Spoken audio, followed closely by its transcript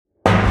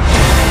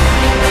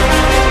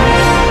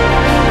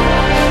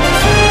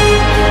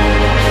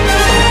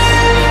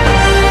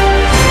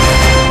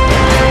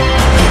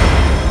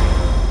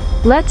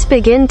Let's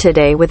begin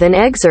today with an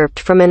excerpt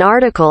from an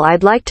article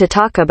I'd like to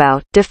talk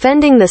about,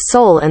 Defending the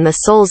Soul and the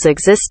Soul's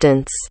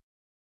Existence.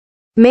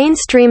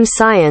 Mainstream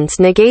science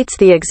negates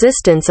the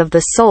existence of the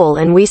soul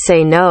and we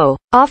say no,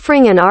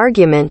 offering an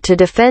argument to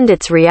defend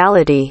its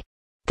reality.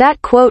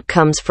 That quote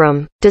comes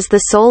from, Does the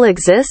Soul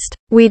Exist?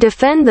 We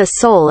defend the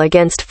soul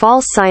against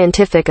false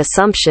scientific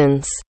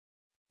assumptions.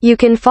 You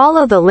can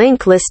follow the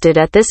link listed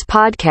at this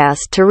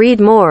podcast to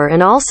read more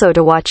and also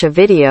to watch a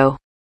video.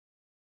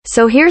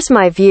 So here's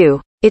my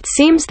view. It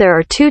seems there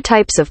are two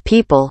types of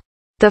people.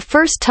 The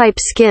first type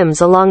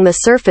skims along the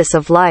surface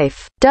of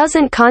life,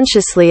 doesn't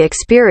consciously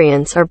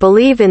experience or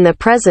believe in the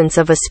presence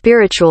of a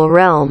spiritual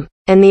realm,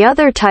 and the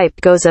other type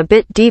goes a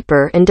bit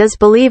deeper and does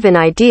believe in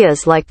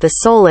ideas like the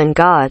soul and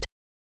God.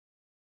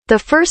 The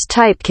first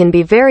type can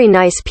be very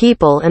nice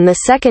people and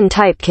the second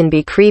type can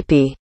be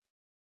creepy.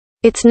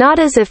 It's not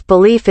as if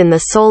belief in the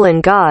soul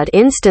and God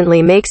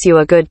instantly makes you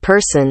a good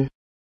person.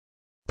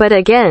 But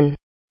again,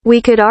 we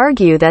could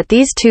argue that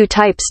these two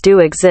types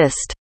do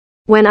exist.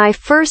 When I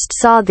first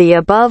saw the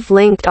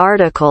above-linked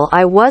article,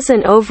 I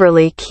wasn't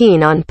overly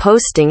keen on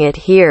posting it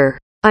here.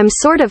 I'm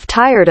sort of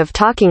tired of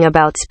talking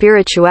about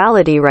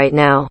spirituality right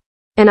now.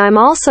 And I'm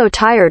also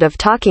tired of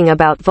talking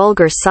about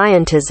vulgar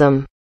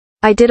scientism.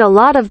 I did a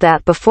lot of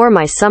that before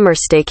my summer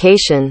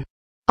staycation.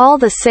 All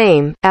the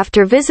same,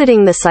 after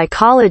visiting the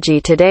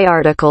Psychology Today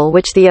article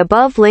which the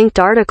above-linked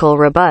article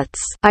rebuts,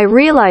 I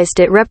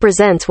realized it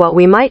represents what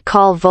we might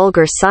call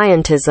vulgar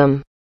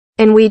scientism.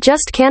 And we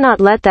just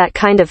cannot let that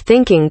kind of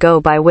thinking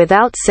go by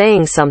without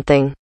saying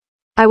something.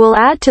 I will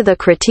add to the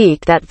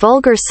critique that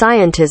vulgar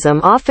scientism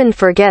often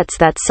forgets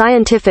that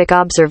scientific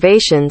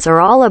observations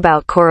are all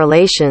about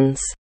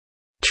correlations.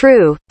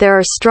 True, there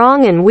are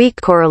strong and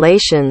weak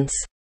correlations.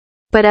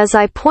 But as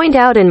I point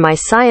out in my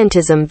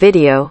scientism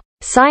video,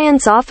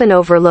 science often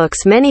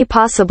overlooks many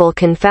possible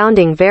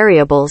confounding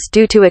variables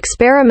due to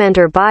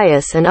experimenter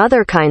bias and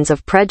other kinds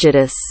of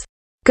prejudice.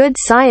 Good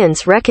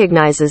science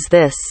recognizes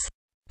this.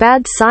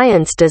 Bad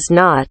science does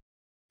not.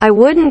 I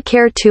wouldn't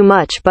care too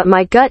much, but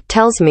my gut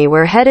tells me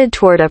we're headed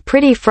toward a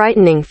pretty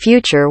frightening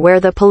future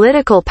where the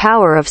political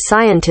power of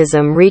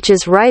scientism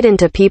reaches right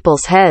into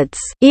people's heads,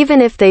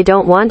 even if they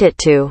don't want it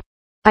to.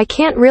 I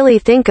can't really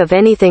think of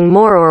anything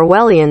more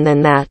Orwellian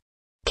than that.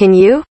 Can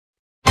you?